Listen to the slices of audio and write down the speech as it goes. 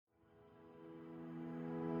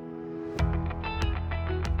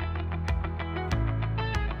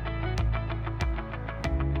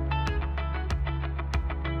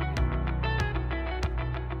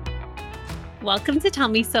Welcome to Tell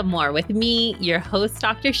Me Some More with me, your host,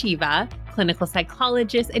 Dr. Shiva, clinical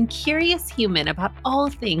psychologist and curious human about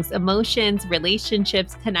all things emotions,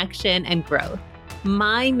 relationships, connection, and growth.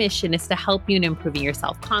 My mission is to help you in improving your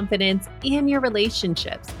self-confidence and your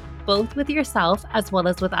relationships, both with yourself as well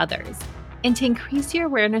as with others, and to increase your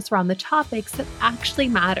awareness around the topics that actually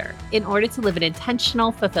matter in order to live an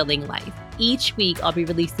intentional, fulfilling life. Each week, I'll be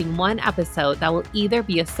releasing one episode that will either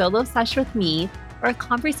be a solo session with me or a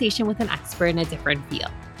conversation with an expert in a different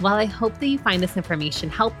field. While I hope that you find this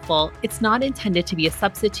information helpful, it's not intended to be a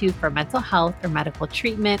substitute for mental health or medical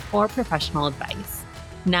treatment or professional advice.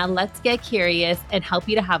 Now let's get curious and help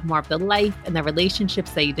you to have more of the life and the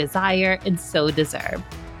relationships that you desire and so deserve.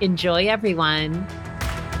 Enjoy, everyone.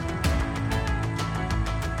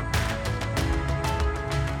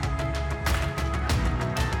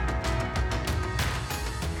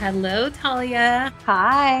 Hello, Talia.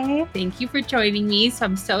 Hi. Thank you for joining me. So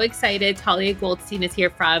I'm so excited. Talia Goldstein is here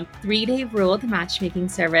from 3-Day Rule, the matchmaking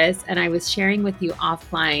service. And I was sharing with you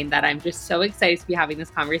offline that I'm just so excited to be having this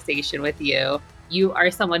conversation with you. You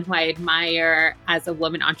are someone who I admire as a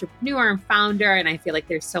woman entrepreneur and founder, and I feel like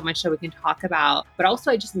there's so much that we can talk about. But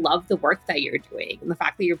also, I just love the work that you're doing and the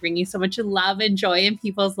fact that you're bringing so much love and joy in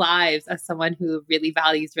people's lives as someone who really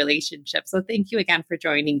values relationships. So thank you again for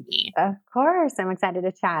joining me. Of course. I'm excited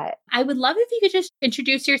to chat. I would love if you could just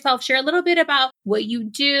introduce yourself, share a little bit about what you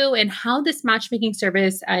do and how this matchmaking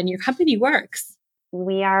service and your company works.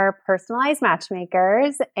 We are personalized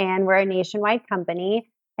matchmakers, and we're a nationwide company.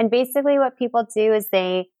 And basically what people do is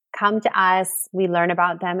they come to us, we learn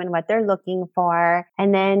about them and what they're looking for.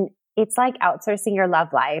 And then it's like outsourcing your love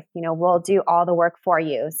life. We'll do all the work for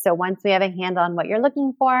you. So once we have a handle on what you're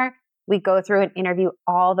looking for, we go through and interview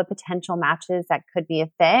all the potential matches that could be a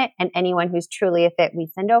fit. And anyone who's truly a fit, we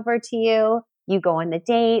send over to you. You go on the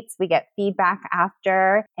dates, we get feedback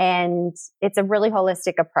after, and it's a really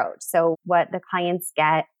holistic approach. So what the clients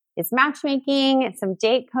get is matchmaking, some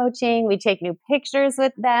date coaching. We take new pictures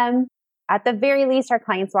with them. At the very least, our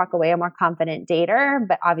clients walk away a more confident dater,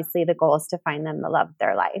 but obviously the goal is to find them the love of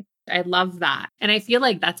their life. I love that. And I feel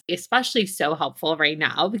like that's especially so helpful right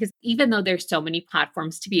now because even though there's so many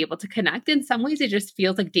platforms to be able to connect, in some ways it just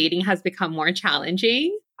feels like dating has become more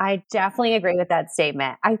challenging. I definitely agree with that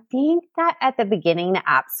statement. I think that at the beginning, the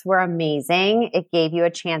apps were amazing. It gave you a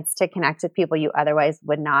chance to connect with people you otherwise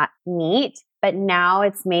would not meet. But now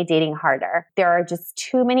it's made dating harder. There are just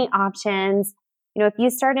too many options. If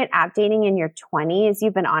you started app dating in your 20s,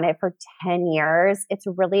 you've been on it for 10 years. It's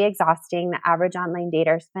really exhausting. The average online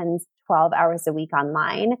dater spends 12 hours a week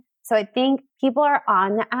online. So I think people are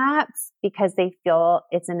on the apps because they feel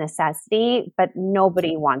it's a necessity, but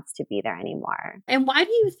nobody wants to be there anymore. And why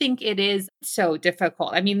do you think it is so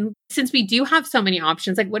difficult? I mean, since we do have so many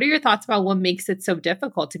options, what are your thoughts about what makes it so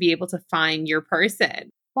difficult to be able to find your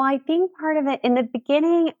person? Well, I think part of it in the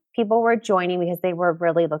beginning, people were joining because they were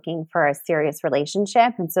really looking for a serious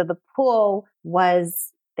relationship. And so the pool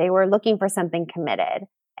was, they were looking for something committed.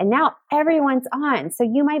 And now everyone's on. So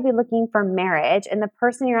you might be looking for marriage and the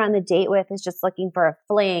person you're on the date with is just looking for a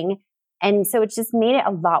fling. And so it's just made it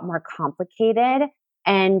a lot more complicated.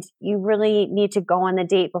 And you really need to go on the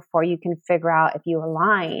date before you can figure out if you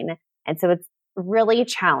align. And so it's really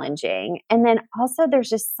challenging. And then also there's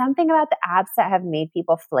just something about the apps that have made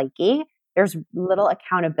people flaky. There's little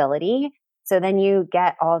accountability. So then you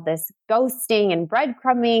get all this ghosting and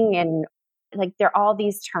breadcrumbing and there are all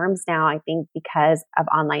these terms now, I think, because of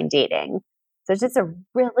online dating. So it's just a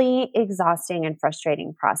really exhausting and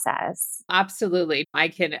frustrating process. Absolutely. I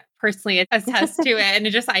can personally attest to it.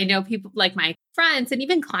 And I know people like my friends and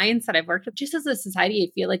even clients that I've worked with, just as a society,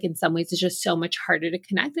 I feel like in some ways it's just so much harder to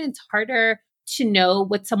connect and it's harder to know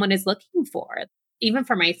what someone is looking for. Even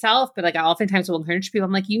for myself, but I oftentimes will encourage people,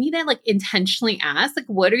 I'm like, you need to intentionally ask,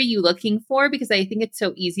 what are you looking for? Because I think it's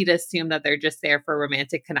so easy to assume that they're just there for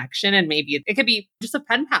romantic connection. And maybe it could be just a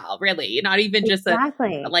pen pal, really, not even just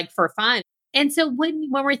for fun. And so when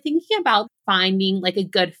we're thinking about finding a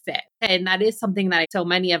good fit, and that is something that so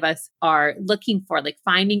many of us are looking for,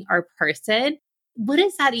 finding our person, what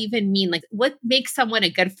does that even mean? What makes someone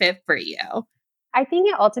a good fit for you? I think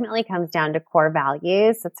it ultimately comes down to core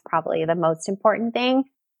values. That's probably the most important thing.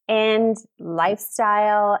 And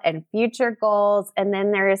lifestyle and future goals. And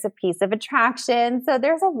then there is a piece of attraction. So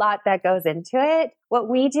there's a lot that goes into it. What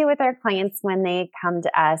we do with our clients when they come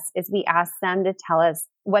to us is we ask them to tell us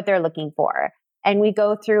what they're looking for. And we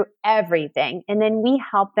go through everything. And then we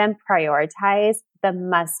help them prioritize the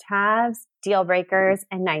must-haves, deal breakers,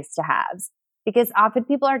 and nice-to-haves. Because often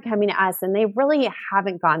people are coming to us and they really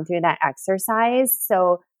haven't gone through that exercise.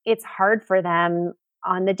 So it's hard for them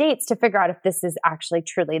on the dates to figure out if this is actually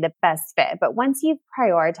truly the best fit. But once you've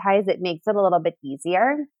prioritized, it makes it a little bit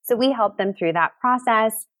easier. So we help them through that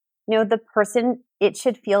process. The person, it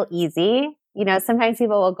should feel easy. Sometimes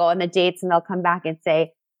people will go on the dates and they'll come back and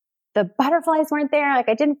say, the butterflies weren't there. Like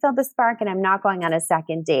I didn't feel the spark and I'm not going on a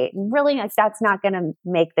second date. And really, like that's not going to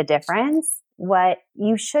make the difference. What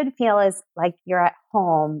you should feel is like you're at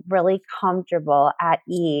home, really comfortable, at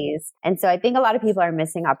ease. And so I think a lot of people are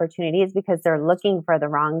missing opportunities because they're looking for the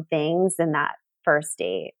wrong things in that first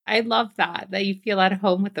date. I love that you feel at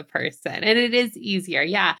home with the person and it is easier.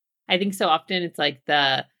 Yeah. I think so often it's like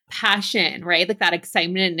the passion, right? Like that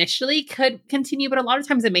excitement initially could continue, but a lot of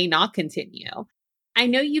times it may not continue. I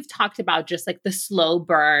know you've talked about just like the slow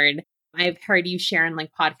burn. I've heard you share in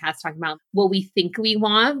like podcasts talking about what we think we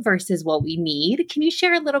want versus what we need. Can you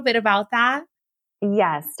share a little bit about that?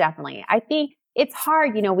 Yes, definitely. I think it's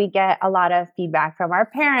hard. We get a lot of feedback from our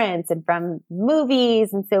parents and from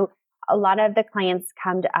movies. And so a lot of the clients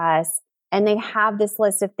come to us and they have this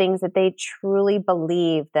list of things that they truly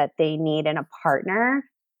believe that they need in a partner.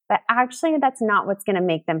 But actually, that's not what's going to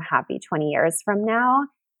make them happy 20 years from now.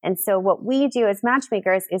 And so what we do as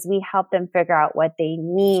matchmakers is we help them figure out what they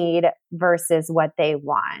need versus what they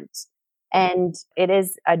want. And it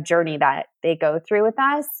is a journey that they go through with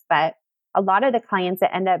us. But a lot of the clients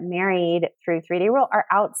that end up married through 3D Rule are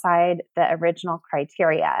outside the original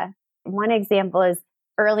criteria. One example is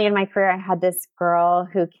early in my career, I had this girl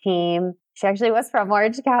who came. She actually was from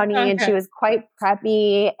Orange County and she was quite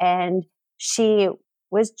preppy and she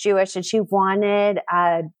was Jewish and she wanted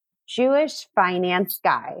a Jewish finance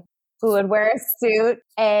guy who would wear a suit.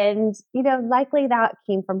 And, likely that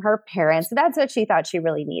came from her parents. So that's what she thought she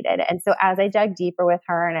really needed. And so as I dug deeper with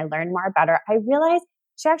her and I learned more about her, I realized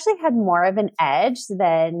she actually had more of an edge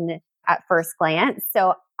than at first glance.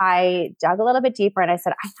 So I dug a little bit deeper and I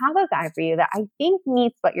said, I have a guy for you that I think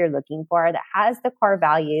meets what you're looking for, that has the core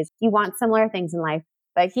values. You want similar things in life,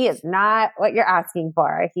 but he is not what you're asking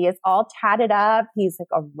for. He is all tatted up. He's like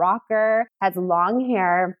a rocker, has long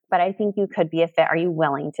hair, but I think you could be a fit. Are you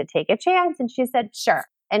willing to take a chance? And she said, sure.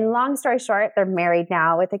 And long story short, they're married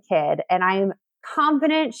now with a kid. And I'm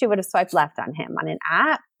confident she would have swiped left on him on an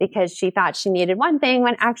app because she thought she needed one thing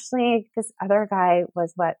when actually this other guy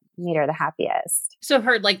was what made her the happiest. So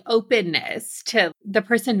her like openness to the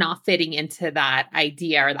person not fitting into that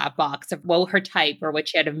idea or that box of her type or what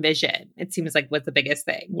she had envisioned, it seems like was the biggest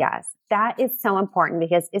thing. Yes, that is so important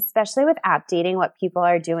because especially with app dating, what people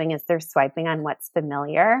are doing is they're swiping on what's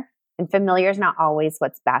familiar, and familiar is not always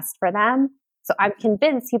what's best for them. So I'm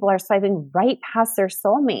convinced people are swiping right past their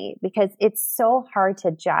soulmate because it's so hard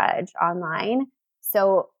to judge online.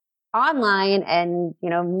 So online and,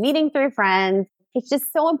 meeting through friends, it's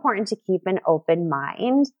just so important to keep an open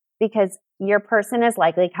mind because your person is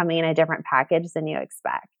likely coming in a different package than you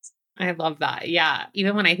expect. I love that. Yeah.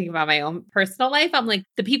 Even when I think about my own personal life, I'm like,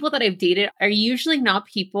 the people that I've dated are usually not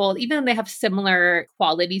people, even though they have similar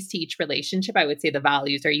qualities to each relationship, I would say the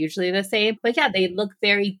values are usually the same. But yeah, they look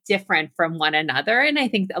very different from one another. And I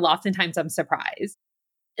think oftentimes I'm surprised.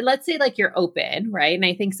 Let's say like you're open, right? And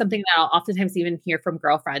I think something that I'll oftentimes even hear from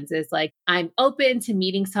girlfriends is like, I'm open to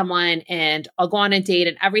meeting someone and I'll go on a date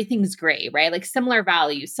and everything's great, right? Like similar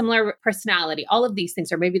values, similar personality, all of these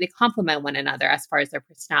things, or maybe they complement one another as far as their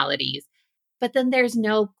personalities. But then there's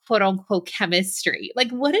no quote unquote chemistry. Like,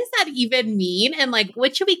 what does that even mean? And like,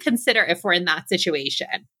 what should we consider if we're in that situation?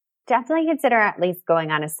 Definitely consider at least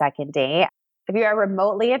going on a second date. If you are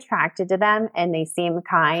remotely attracted to them and they seem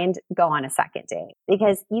kind, go on a second date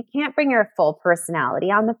because you can't bring your full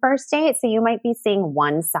personality on the first date. So you might be seeing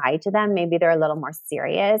one side to them. Maybe they're a little more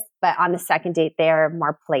serious, but on the second date, they're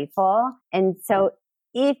more playful. And so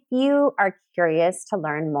if you are curious to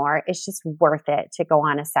learn more, it's just worth it to go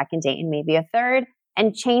on a second date and maybe a third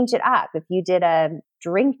and change it up. If you did a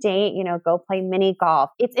drink date, go play mini golf.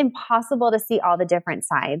 It's impossible to see all the different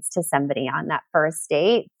sides to somebody on that first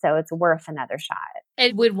date. So it's worth another shot.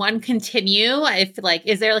 And would one continue if like,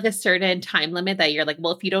 is there like a certain time limit that you're like,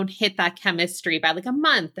 well, if you don't hit that chemistry by like a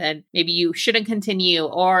month, then maybe you shouldn't continue,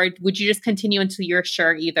 or would you just continue until you're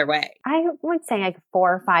sure either way? I would say like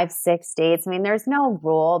 4, 5, 6 dates. I mean, there's no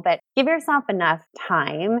rule, but give yourself enough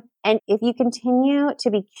time. And if you continue to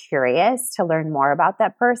be curious to learn more about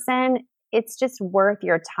that person, it's just worth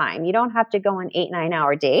your time. You don't have to go on 8,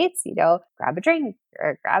 9-hour dates, grab a drink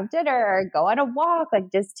or grab dinner or go on a walk,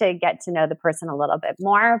 like just to get to know the person a little bit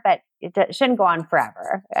more, but it shouldn't go on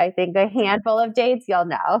forever. I think a handful of dates, you'll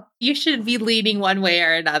know. You should be leaning one way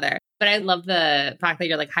or another. But I love the fact that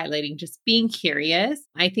you're like highlighting just being curious.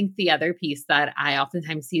 I think the other piece that I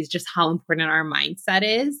oftentimes see is just how important our mindset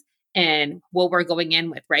is. in what we're going in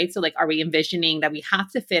with, right? So like, are we envisioning that we have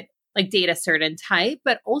to fit like date a certain type,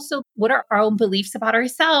 but also what are our own beliefs about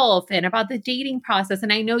ourselves and about the dating process?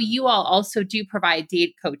 And I know you all also do provide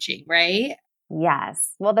date coaching, right?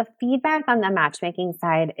 Yes. Well, the feedback on the matchmaking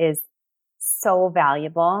side is so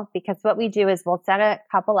valuable because what we do is we'll set a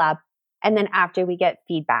couple up and then after we get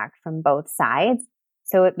feedback from both sides.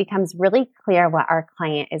 So it becomes really clear what our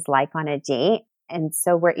client is like on a date. And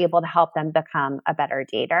so we're able to help them become a better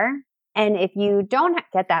dater. And if you don't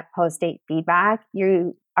get that post date feedback,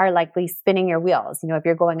 you are likely spinning your wheels. If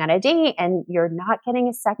you're going on a date and you're not getting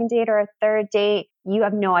a second date or a third date, you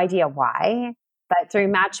have no idea why. But through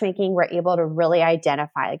matchmaking, we're able to really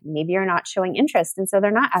identify, like maybe you're not showing interest. And so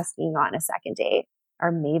they're not asking you on a second date.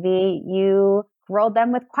 Or maybe you grilled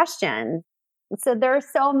them with questions. So there are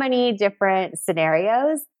so many different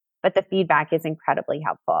scenarios, but the feedback is incredibly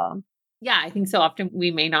helpful. Yeah, I think so often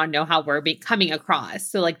we may not know how we're coming across.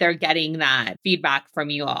 So like they're getting that feedback from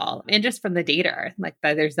you all and just from the dater, like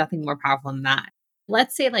that there's nothing more powerful than that.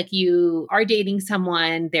 Let's say like you are dating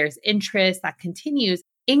someone, there's interest that continues.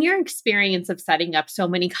 In your experience of setting up so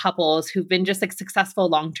many couples who've been just like successful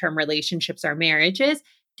long-term relationships or marriages,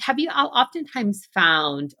 have you oftentimes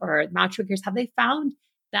found, or matchmakers, have they found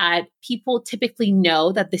that people typically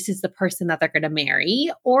know that this is the person that they're going to marry?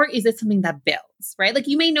 Or is it something that builds, right? Like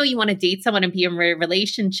you may know you want to date someone and be in a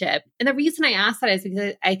relationship. And the reason I ask that is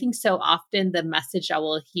because I think so often the message I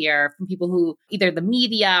will hear from people who either the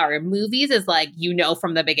media or in movies is like,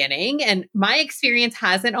 from the beginning. And my experience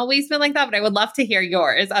hasn't always been like that, but I would love to hear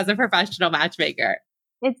yours as a professional matchmaker.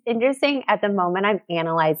 It's interesting. At the moment, I'm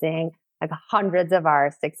analyzing like hundreds of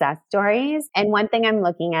our success stories. And one thing I'm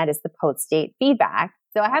looking at is the post-date feedback.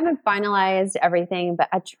 So I haven't finalized everything, but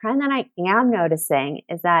a trend that I am noticing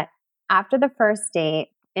is that after the first date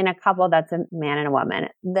in a couple that's a man and a woman,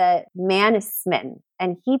 the man is smitten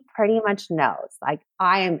and he pretty much knows, like,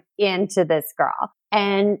 I am into this girl.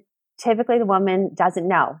 And typically the woman doesn't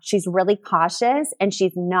know. She's really cautious and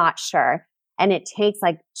she's not sure. And it takes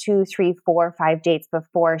like 2, 3, 4, 5 dates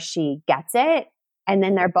before she gets it. And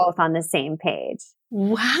then they're both on the same page.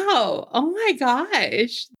 Wow. Oh my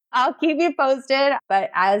gosh. I'll keep you posted.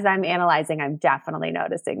 But as I'm analyzing, I'm definitely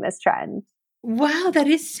noticing this trend. Wow, that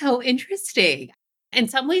is so interesting. In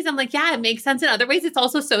some ways, I'm like, yeah, it makes sense. In other ways, it's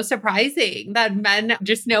also so surprising that men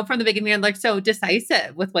just know from the beginning and like so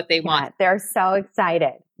decisive with what they want. They're so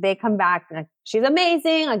excited. They come back like, she's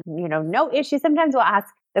amazing. Like, no issue. Sometimes we'll ask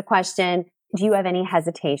the question, do you have any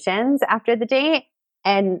hesitations after the date?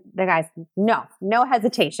 And the guy's, no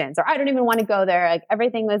hesitations, or I don't even want to go there. Like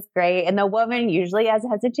everything was great. And the woman usually has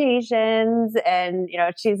hesitations and,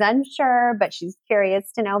 she's unsure, but she's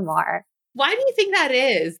curious to know more. Why do you think that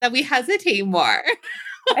is, that we hesitate more?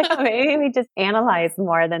 Maybe we just analyze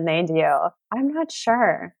more than they do. I'm not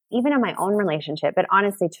sure. Even in my own relationship, it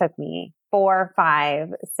honestly took me 4, 5,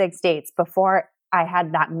 6 dates before I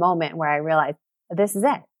had that moment where I realized this is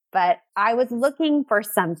it. But I was looking for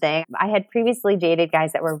something. I had previously dated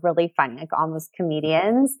guys that were really funny, like almost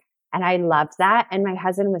comedians. And I loved that. And my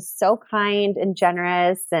husband was so kind and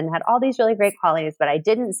generous and had all these really great qualities, but I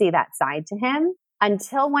didn't see that side to him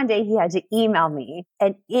until one day he had to email me.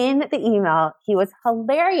 And in the email, he was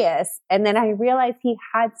hilarious. And then I realized he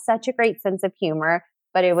had such a great sense of humor,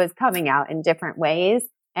 but it was coming out in different ways.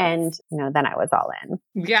 And, then I was all in.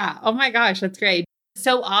 Yeah. Oh my gosh, that's great.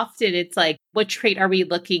 So often it's like, what trait are we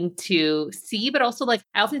looking to see? But also like,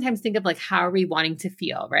 I oftentimes think of like, how are we wanting to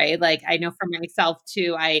feel, right? Like I know for myself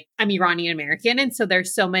too, I'm Iranian American. And so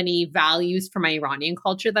there's so many values for my Iranian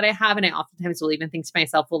culture that I have. And I oftentimes will even think to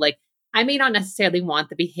myself, well, like, I may not necessarily want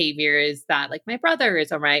the behaviors that like my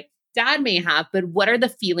brothers or my dad may have, but what are the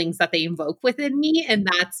feelings that they invoke within me? And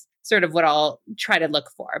that's sort of what I'll try to look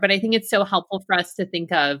for. But I think it's so helpful for us to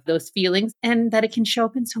think of those feelings and that it can show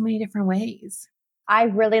up in so many different ways. I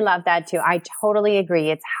really love that too. I totally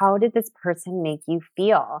agree. It's how did this person make you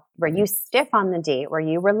feel? Were you stiff on the date? Were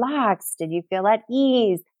you relaxed? Did you feel at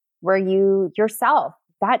ease? Were you yourself?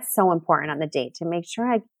 That's so important on the date to make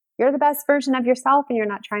sure you're the best version of yourself and you're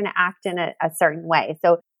not trying to act in a certain way.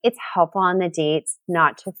 So it's helpful on the dates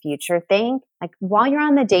not to future think. Like while you're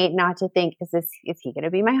on the date, not to think, is he going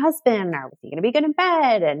to be my husband or is he going to be good in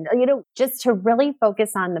bed? And, just to really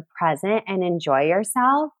focus on the present and enjoy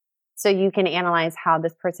yourself. So you can analyze how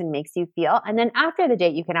this person makes you feel. And then after the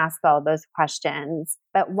date, you can ask all those questions.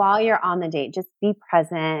 But while you're on the date, just be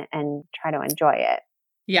present and try to enjoy it.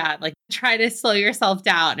 Yeah, like try to slow yourself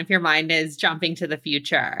down if your mind is jumping to the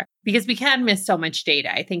future, because we can miss so much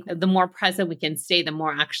data. I think the more present we can stay, the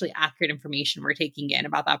more actually accurate information we're taking in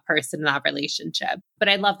about that person and that relationship. But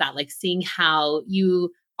I love that, like seeing how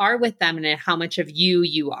you are with them and how much of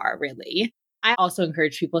you are really. I also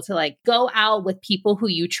encourage people to like go out with people who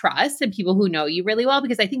you trust and people who know you really well,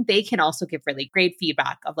 because I think they can also give really great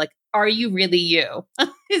feedback of like, are you really you?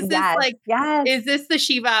 Is this Yes. like, Yes. is this the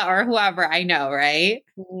Shiva or whoever I know, right?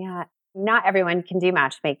 Yeah. Not everyone can do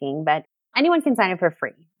matchmaking, but anyone can sign up for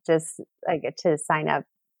free. Just like to sign up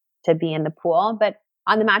to be in the pool. But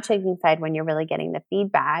on the matchmaking side, when you're really getting the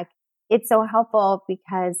feedback, it's so helpful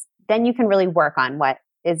because then you can really work on what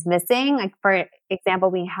is missing. Like, for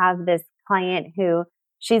example, we have this client who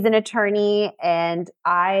she's an attorney and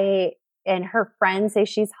her friends say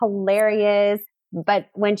she's hilarious. But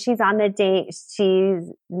when she's on the date, she's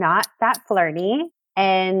not that flirty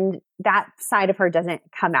and that side of her doesn't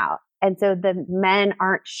come out. And so the men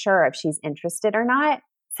aren't sure if she's interested or not.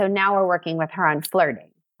 So now we're working with her on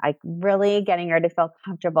flirting, like really getting her to feel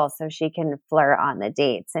comfortable so she can flirt on the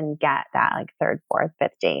dates and get that like third, fourth,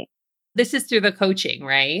 fifth date. This is through the coaching,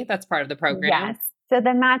 right? That's part of the program. Yes. So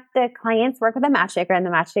the clients work with a matchmaker and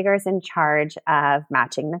the matchmaker is in charge of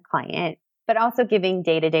matching the client, but also giving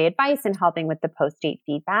day-to-day advice and helping with the post-date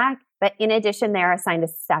feedback. But in addition, they're assigned a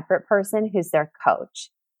separate person who's their coach.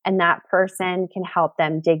 And that person can help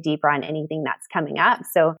them dig deeper on anything that's coming up.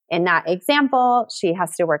 So in that example, she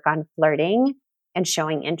has to work on flirting and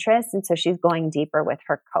showing interest. And so she's going deeper with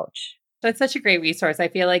her coach. That's such a great resource. I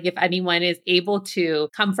feel like if anyone is able to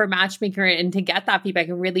come for Matchmaker and to get that feedback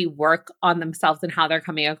and really work on themselves and how they're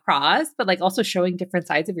coming across, but like also showing different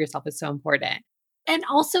sides of yourself is so important. And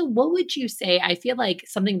also, what would you say? I feel like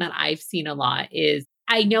something that I've seen a lot is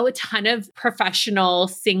I know a ton of professional,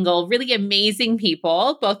 single, really amazing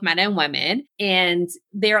people, both men and women, and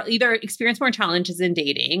they're either experience more challenges in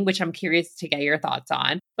dating, which I'm curious to get your thoughts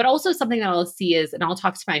on. But also something that I'll see is, and I'll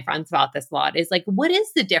talk to my friends about this a lot, is like, what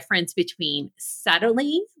is the difference between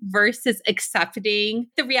settling versus accepting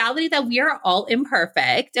the reality that we are all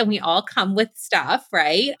imperfect and we all come with stuff,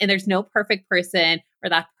 right? And there's no perfect person or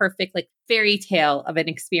that perfect like fairy tale of an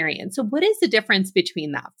experience. So what is the difference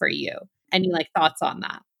between that for you? Any like thoughts on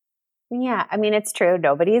that? Yeah, I mean, it's true.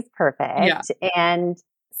 Nobody's perfect. Yeah. And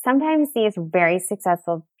sometimes these very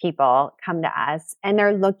successful people come to us and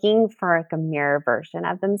they're looking for like a mirror version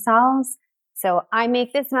of themselves. So I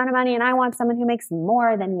make this amount of money and I want someone who makes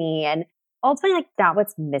more than me. And ultimately, like that's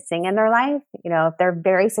what's missing in their life. You know, if they're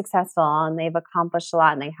very successful and they've accomplished a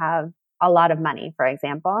lot and they have a lot of money, for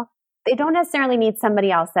example, they don't necessarily need somebody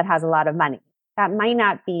else that has a lot of money. That might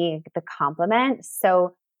not be the complement.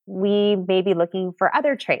 So we may be looking for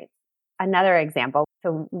other traits. Another example.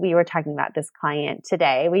 So we were talking about this client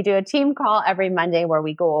today. We do a team call every Monday where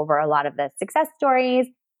we go over a lot of the success stories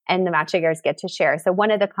and the matchmakers get to share. So one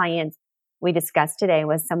of the clients we discussed today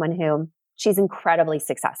was someone who she's incredibly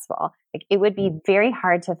successful. Like it would be very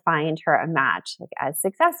hard to find her a match like as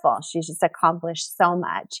successful. She's just accomplished so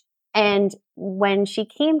much. And when she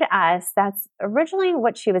came to us, that's originally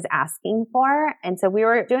what she was asking for. And so we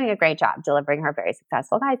were doing a great job delivering her very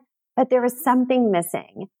successful guys, but there was something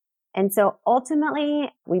missing. And so ultimately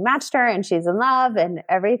we matched her and she's in love and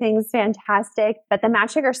everything's fantastic. But the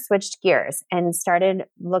matchmaker switched gears and started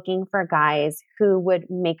looking for guys who would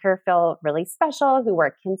make her feel really special, who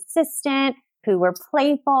were consistent, who were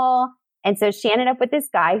playful. And so she ended up with this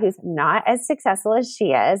guy who's not as successful as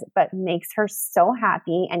she is, but makes her so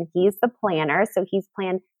happy. And he's the planner. So he's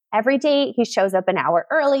planned every date. He shows up an hour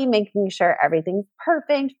early, making sure everything's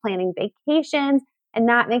perfect, planning vacations. And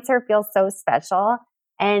that makes her feel so special.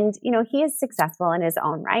 And, you know, he is successful in his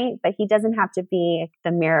own right, but he doesn't have to be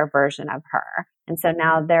the mirror version of her. And so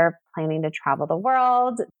now they're planning to travel the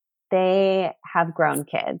world. They have grown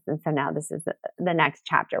kids. And so now this is the next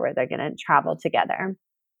chapter where they're going to travel together.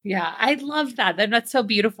 Yeah, I love that. That's so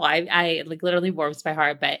beautiful. I like literally warms my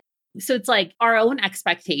heart. But so it's like our own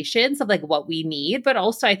expectations of like what we need. But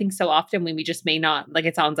also I think so often when we just may not, like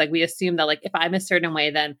it sounds like we assume that like if I'm a certain way,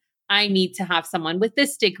 then I need to have someone with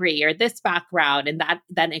this degree or this background. And that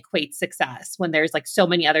then equates success when there's like so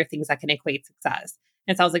many other things that can equate success.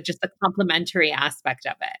 It sounds like just the complementary aspect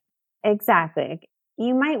of it. Exactly.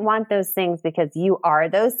 You might want those things because you are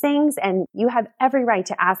those things and you have every right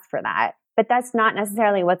to ask for that. But that's not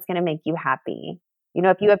necessarily what's going to make you happy. You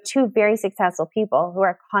know, if you have two very successful people who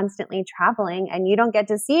are constantly traveling and you don't get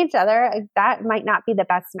to see each other, that might not be the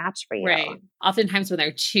best match for you. Right. Oftentimes when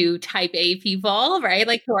they're two type A people, right,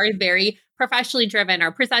 like who are very professionally driven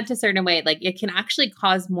or present a certain way, like it can actually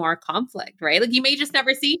cause more conflict, right? Like you may just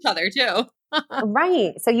never see each other too.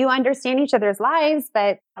 Right. So you understand each other's lives,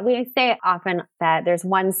 but we say often that there's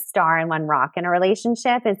one star and one rock in a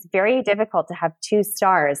relationship. It's very difficult to have two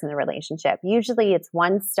stars in the relationship. Usually it's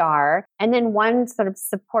one star and then one sort of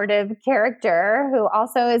supportive character who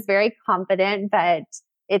also is very confident, but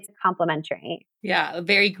it's complementary. Yeah,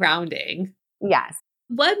 very grounding. Yes.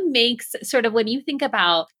 What makes sort of when you think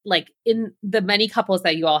about like in the many couples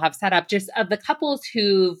that you all have set up, just of the couples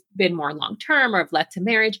who've been more long term or have led to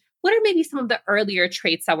marriage, what are maybe some of the earlier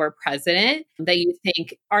traits that were present that you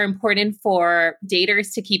think are important for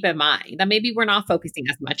daters to keep in mind that maybe we're not focusing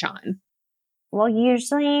as much on? Well,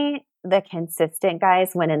 usually the consistent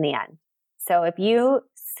guys win in the end. So if you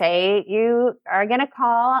say you are going to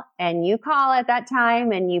call and you call at that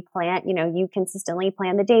time and you plan, you consistently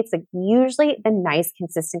plan the dates, like usually the nice,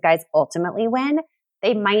 consistent guys ultimately win.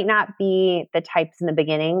 They might not be the types in the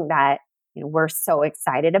beginning that, we're so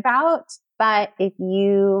excited about, but if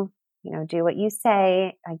do what you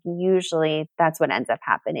say, like usually that's what ends up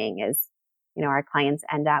happening is, our clients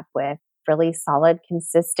end up with really solid,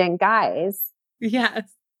 consistent guys. Yes.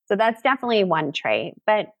 So that's definitely one trait,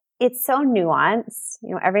 but it's so nuanced.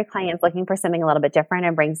 Every client is looking for something a little bit different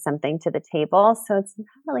and brings something to the table. So it's not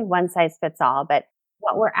really one size fits all, but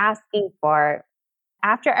what we're asking for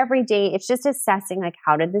after every date, it's just assessing like,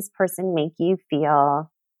 how did this person make you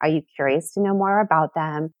feel? Are you curious to know more about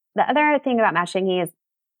them? The other thing about matchmaking is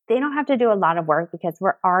they don't have to do a lot of work because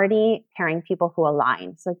we're already pairing people who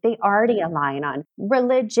align. So like they already align on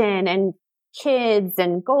religion and kids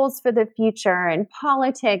and goals for the future and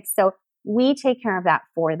politics. So we take care of that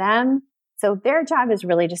for them. So their job is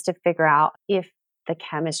really just to figure out if the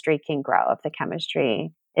chemistry can grow, if the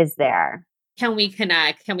chemistry is there. Can we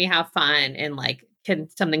connect? Can we have fun? And like, can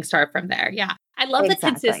something start from there? Yeah. I love the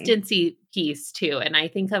Exactly. consistency piece too. And I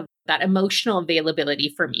think of that emotional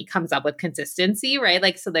availability for me comes up with consistency, right?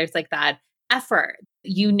 Like, so there's like that effort,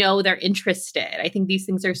 they're interested. I think these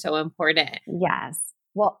things are so important. Yes.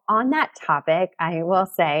 Well, on that topic, I will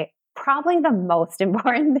say probably the most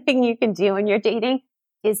important thing you can do when you're dating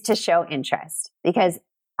is to show interest, because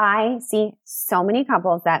I see so many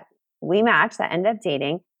couples that we match that end up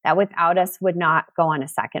dating that without us would not go on a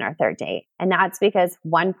second or third date. And that's because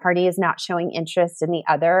one party is not showing interest and the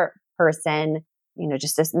other person,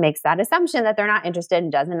 just makes that assumption that they're not interested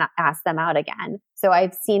and doesn't ask them out again. So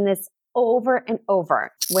I've seen this over and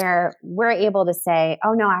over where we're able to say,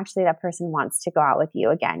 oh no, actually that person wants to go out with you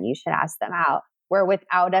again. You should ask them out. Where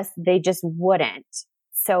without us, they just wouldn't.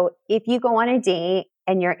 So if you go on a date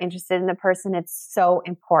and you're interested in the person, it's so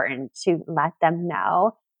important to let them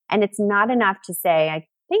know. And it's not enough to say, like,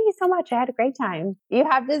 thank you so much. I had a great time. You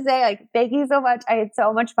have to say like, thank you so much. I had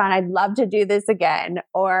so much fun. I'd love to do this again.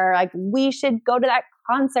 Or like, we should go to that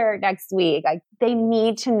concert next week. Like they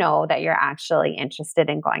need to know that you're actually interested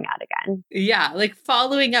in going out again. Yeah. Like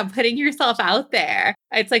following up, putting yourself out there.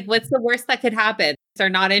 It's like, what's the worst that could happen? If they're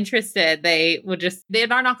not interested. They're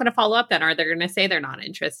not going to follow up then, or they're going to say they're not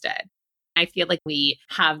interested. I feel like we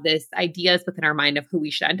have this ideas within our mind of who we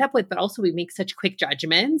should end up with, but also we make such quick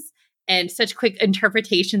judgments and such quick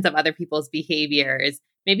interpretations of other people's behaviors.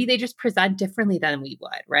 Maybe they just present differently than we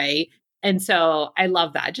would, right? And so I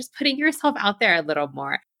love that. Just putting yourself out there a little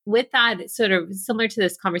more. With that, sort of similar to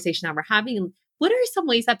this conversation that we're having, what are some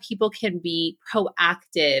ways that people can be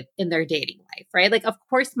proactive in their dating life, right? Like, of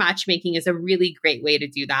course, matchmaking is a really great way to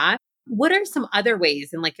do that. What are some other ways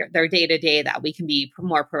in like their day-to-day that we can be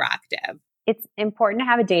more proactive? It's important to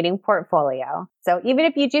have a dating portfolio. So even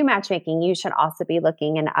if you do matchmaking, you should also be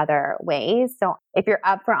looking in other ways. So if you're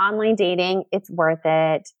up for online dating, it's worth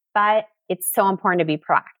it, but it's so important to be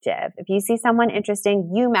proactive. If you see someone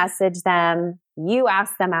interesting, you message them, you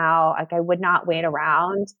ask them out. Like I would not wait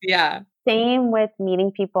around. Yeah. Same with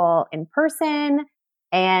meeting people in person,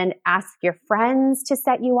 and ask your friends to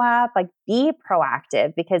set you up. Like be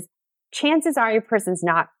proactive, because chances are your person's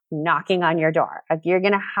not knocking on your door. Like you're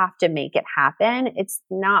going to have to make it happen. It's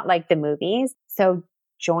not like the movies. So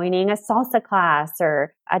joining a salsa class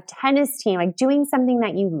or a tennis team, like doing something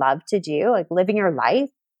that you love to do, like living your life,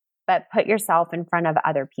 but put yourself in front of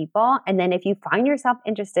other people. And then if you find yourself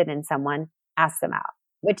interested in someone, ask them out,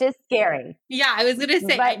 which is scary. Yeah, I was going to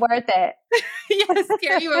say. But worth it. Yes,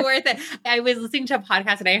 scary but worth it. I was listening to a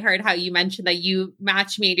podcast and I heard how you mentioned that you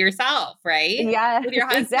match made yourself, right? Yeah, with your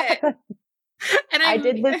husband. exactly. And I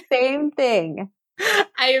did the same thing.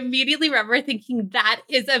 I immediately remember thinking that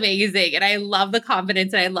is amazing. And I love the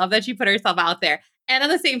confidence and I love that she put herself out there. And at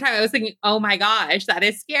the same time, I was thinking, oh my gosh, that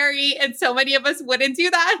is scary. And so many of us wouldn't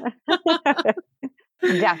do that.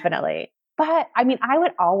 Definitely. But I mean, I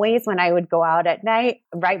would always, when I would go out at night,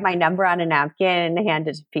 write my number on a napkin and hand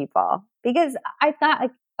it to people, because I thought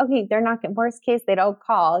like, okay, they're not, worst case, they don't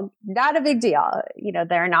call. Not a big deal.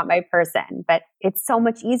 They're not my person, but it's so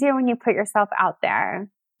much easier when you put yourself out there.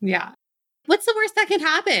 Yeah. What's the worst that can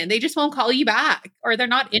happen? They just won't call you back or they're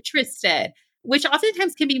not interested. which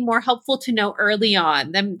oftentimes can be more helpful to know early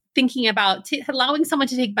on than thinking about allowing someone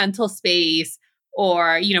to take mental space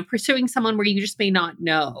or, pursuing someone where you just may not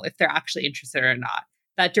know if they're actually interested or not.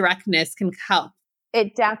 That directness can help.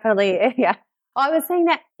 It definitely, yeah. Well, I was saying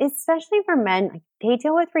that especially for men, like, they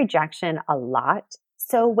deal with rejection a lot.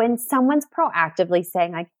 So when someone's proactively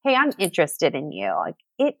saying like, hey, I'm interested in you, like,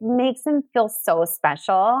 it makes them feel so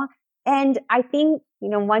special. And I think,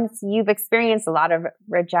 once you've experienced a lot of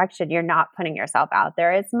rejection, you're not putting yourself out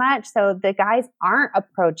there as much. So the guys aren't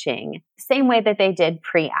approaching the same way that they did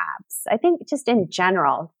pre-apps. I think just in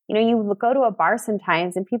general, you go to a bar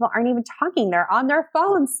sometimes and people aren't even talking. They're on their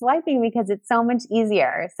phone swiping because it's so much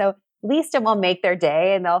easier. So at least it will make their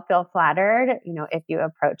day and they'll feel flattered, if you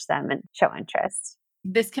approach them and show interest.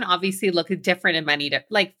 This can obviously look different in many,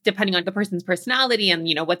 depending on the person's personality and,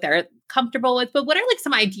 what they're comfortable with. But what are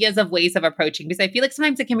some ideas of ways of approaching? Because I feel like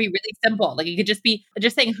sometimes it can be really simple. Like it could just be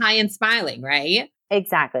just saying hi and smiling, right?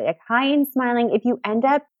 Exactly. Like hi and smiling. If you end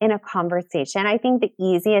up in a conversation, I think the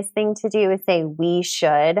easiest thing to do is say we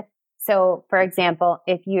should. So for example,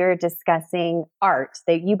 if you're discussing art,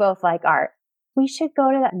 that you both like art, we should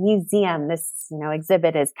go to that museum. This,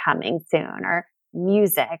 exhibit is coming soon. Or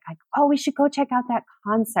music, like, oh, we should go check out that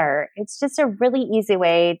concert. It's just a really easy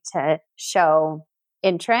way to show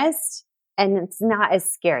interest and it's not as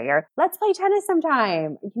scary. Or let's play tennis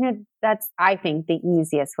sometime. That's, I think, the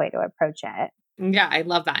easiest way to approach it. Yeah, I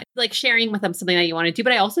love that. Like sharing with them something that you want to do,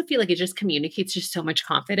 but I also feel like it just communicates just so much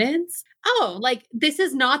confidence. Oh, like this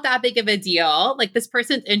is not that big of a deal. Like this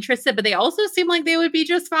person's interested, but they also seem like they would be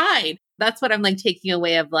just fine. That's what I'm taking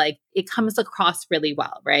away of it comes across really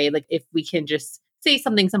well, right? Like if we can just say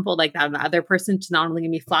something simple like that, and the other person's not only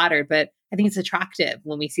going to be flattered, but I think it's attractive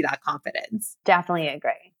when we see that confidence. Definitely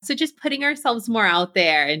agree. So just putting ourselves more out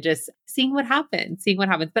there and just seeing what happens.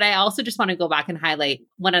 But I also just want to go back and highlight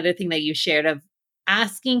one other thing that you shared of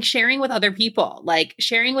sharing with other people, like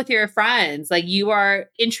sharing with your friends, like you are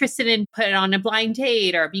interested in putting on a blind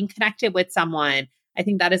date or being connected with someone. I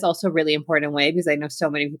think that is also a really important way because I know so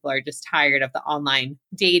many people are just tired of the online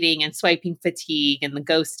dating and swiping fatigue and the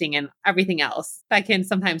ghosting and everything else that can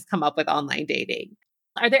sometimes come up with online dating.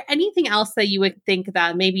 Are there anything else that you would think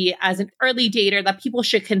that maybe as an early dater that people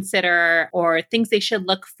should consider or things they should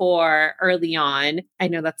look for early on? I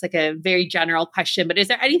know that's a very general question, but is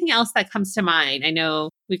there anything else that comes to mind? I know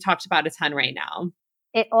we've talked about a ton right now.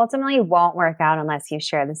 It ultimately won't work out unless you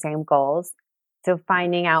share the same goals. So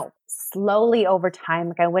finding out slowly over time,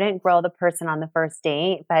 like I wouldn't grill the person on the first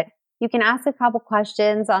date, but you can ask a couple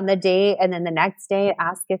questions on the date and then the next day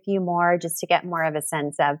ask a few more just to get more of a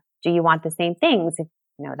sense of, do you want the same things? If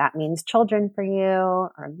that means children for you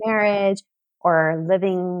or marriage or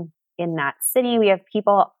living in that city. We have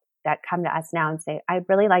people that come to us now and say, I'd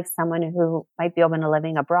really like someone who might be open to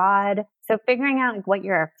living abroad. So figuring out what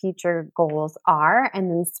your future goals are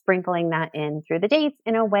and then sprinkling that in through the dates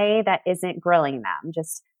in a way that isn't grilling them,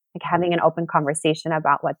 just having an open conversation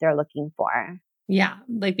about what they're looking for. Yeah,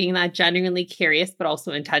 being that genuinely curious, but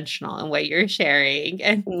also intentional in what you're sharing.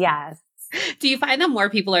 And yes. Do you find that more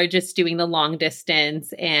people are just doing the long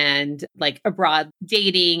distance and abroad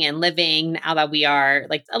dating and living now that we are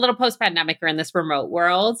a little post-pandemic or in this remote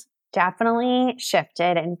world? Definitely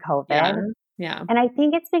shifted in COVID. Yeah. And I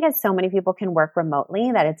think it's because so many people can work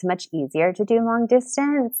remotely that it's much easier to do long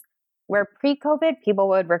distance. Where pre-COVID, people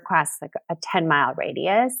would request a 10-mile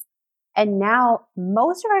radius. And now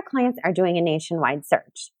most of our clients are doing a nationwide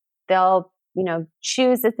search. They'll,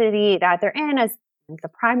 choose the city that they're in as the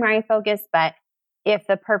primary focus, but if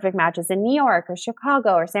the perfect match is in New York or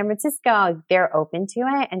Chicago or San Francisco, they're open to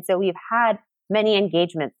it. And so we've had many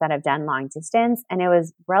engagements that have done long distance and it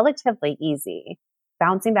was relatively easy.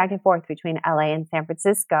 Bouncing back and forth between LA and San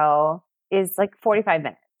Francisco is 45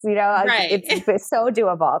 minutes, Right. It's so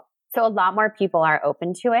doable. So a lot more people are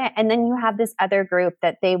open to it. And then you have this other group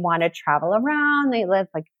that they want to travel around. They live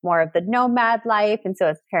more of the nomad life. And so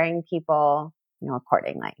it's pairing people,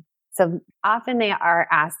 accordingly. So often they are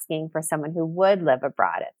asking for someone who would live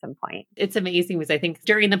abroad at some point. It's amazing because I think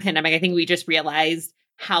during the pandemic, I think we just realized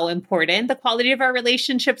how important the quality of our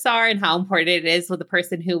relationships are and how important it is with the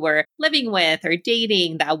person who we're living with or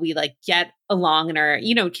dating that we get along and are,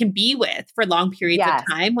 can be with for long periods of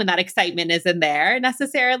time when that excitement isn't there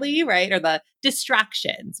necessarily, right? Or the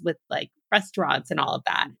distractions with restaurants and all of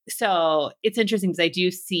that. So it's interesting because I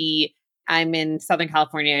do see, I'm in Southern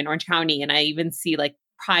California in Orange County, and I even see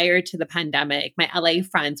prior to the pandemic, my LA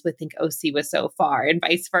friends would think OC was so far and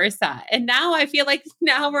vice versa. And now I feel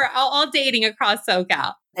now we're all dating across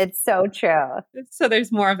SoCal. It's so true. So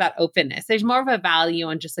there's more of that openness. There's more of a value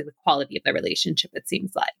on just the quality of the relationship, it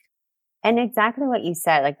seems like. And exactly what you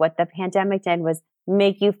said, like what the pandemic did was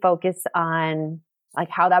make you focus on like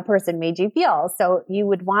how that person made you feel. So you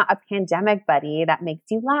would want a pandemic buddy that makes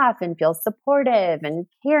you laugh and feels supportive and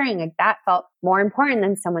caring. Like that felt more important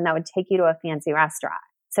than someone that would take you to a fancy restaurant.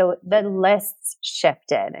 So the lists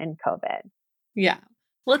shifted in COVID. Yeah.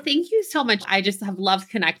 Well, thank you so much. I just have loved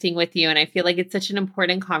connecting with you. And I feel like it's such an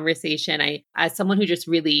important conversation. As someone who just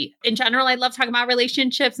really, in general, I love talking about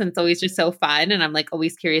relationships and it's always just so fun. And I'm like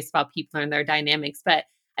always curious about people and their dynamics. But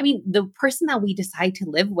I mean, the person that we decide to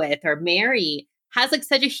live with or marry has like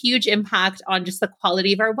such a huge impact on just the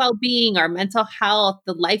quality of our well-being, our mental health,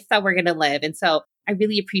 the life that we're going to live. And so I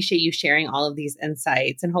really appreciate you sharing all of these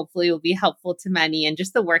insights and hopefully it will be helpful to many and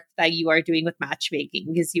just the work that you are doing with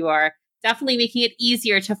matchmaking because you are definitely making it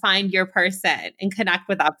easier to find your person and connect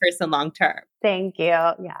with that person long term. Thank you.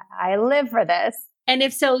 Yeah, I live for this. And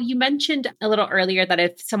if so, you mentioned a little earlier that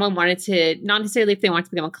if someone wanted to, not necessarily if they want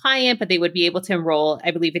to become a client, but they would be able to enroll,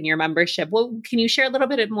 I believe, in your membership. Well, can you share a little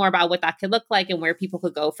bit more about what that could look like and where people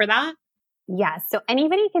could go for that? Yes. So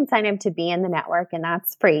anybody can sign up to be in the network and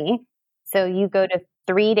that's free. So you go to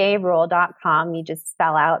 3dayrule.com. You just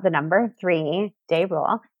spell out the number 3-day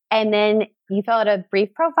rule. And then you fill out a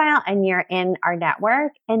brief profile and you're in our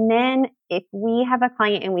network. And then if we have a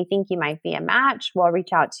client and we think you might be a match, we'll reach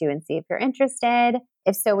out to you and see if you're interested.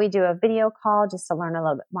 If so, we do a video call just to learn a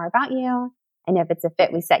little bit more about you. And if it's a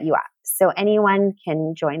fit, we set you up. So anyone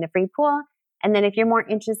can join the free pool. And then if you're more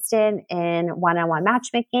interested in one-on-one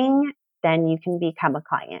matchmaking, then you can become a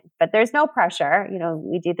client. But there's no pressure. You know,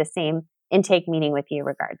 we do the same intake meeting with you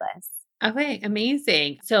regardless. Okay,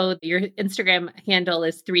 amazing. So your Instagram handle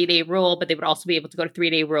is 3-Day Rule, but they would also be able to go to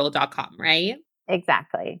 3dayrule.com, right?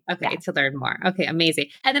 Exactly. Okay, Yeah. to learn more. Okay, amazing.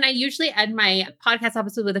 And then I usually end my podcast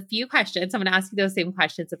episode with a few questions. I'm going to ask you those same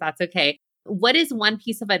questions if that's okay. What is one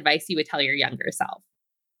piece of advice you would tell your younger self?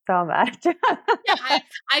 So much. Yeah,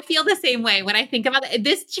 I feel the same way when I think about it.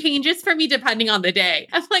 This changes for me depending on the day.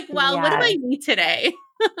 I'm like, well, what do I need today?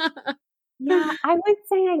 Yeah, I would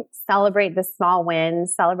say celebrate the small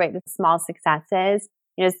wins, celebrate the small successes.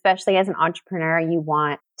 You know, especially as an entrepreneur, you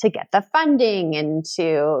want to get the funding and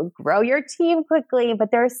to grow your team quickly, but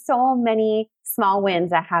there are so many small wins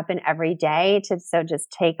that happen every day so just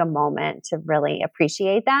take a moment to really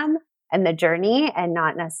appreciate them and the journey and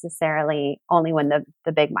not necessarily only when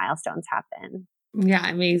the big milestones happen. Yeah,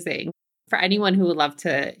 amazing. For anyone who would love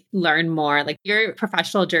to learn more, like your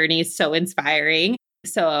professional journey is so inspiring.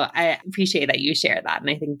 So I appreciate that you share that. And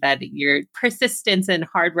I think that your persistence and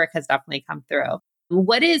hard work has definitely come through.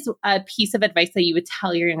 What is a piece of advice that you would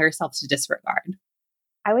tell your younger self to disregard?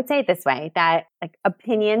 I would say it this way, that like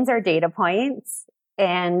opinions are data points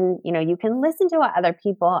and, you know, you can listen to what other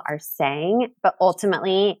people are saying, but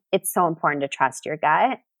ultimately it's so important to trust your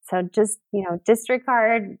gut. So just, you know,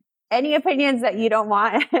 disregard any opinions that you don't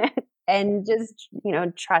want and just, you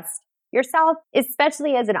know, trust yourself,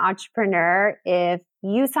 especially as an entrepreneur. If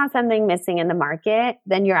you saw something missing in the market,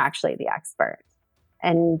 then you're actually the expert.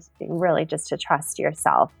 And really just to trust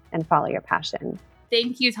yourself and follow your passion.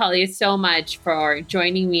 Thank you, Talia, so much for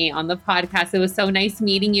joining me on the podcast. It was so nice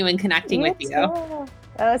meeting you and connecting with you. It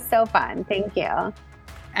was so fun. Thank you.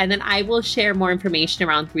 And then I will share more information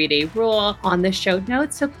around 3-Day Rule on the show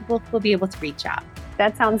notes so people will be able to reach out.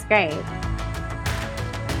 That sounds great.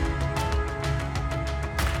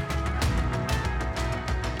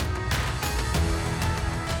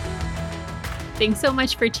 Thanks so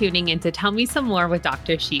much for tuning in to Tell Me Some More with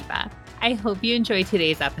Dr. Shiva. I hope you enjoyed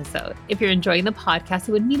today's episode. If you're enjoying the podcast,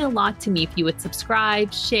 it would mean a lot to me if you would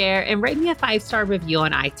subscribe, share, and write me a 5-star review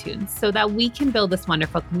on iTunes so that we can build this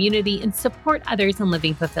wonderful community and support others in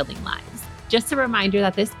living fulfilling lives. Just a reminder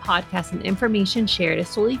that this podcast and information shared is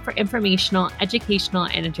solely for informational, educational,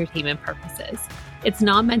 and entertainment purposes. It's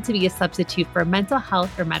not meant to be a substitute for mental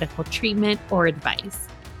health or medical treatment or advice.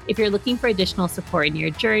 If you're looking for additional support in your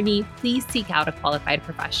journey, please seek out a qualified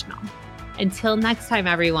professional. Until next time,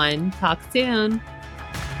 everyone, talk soon.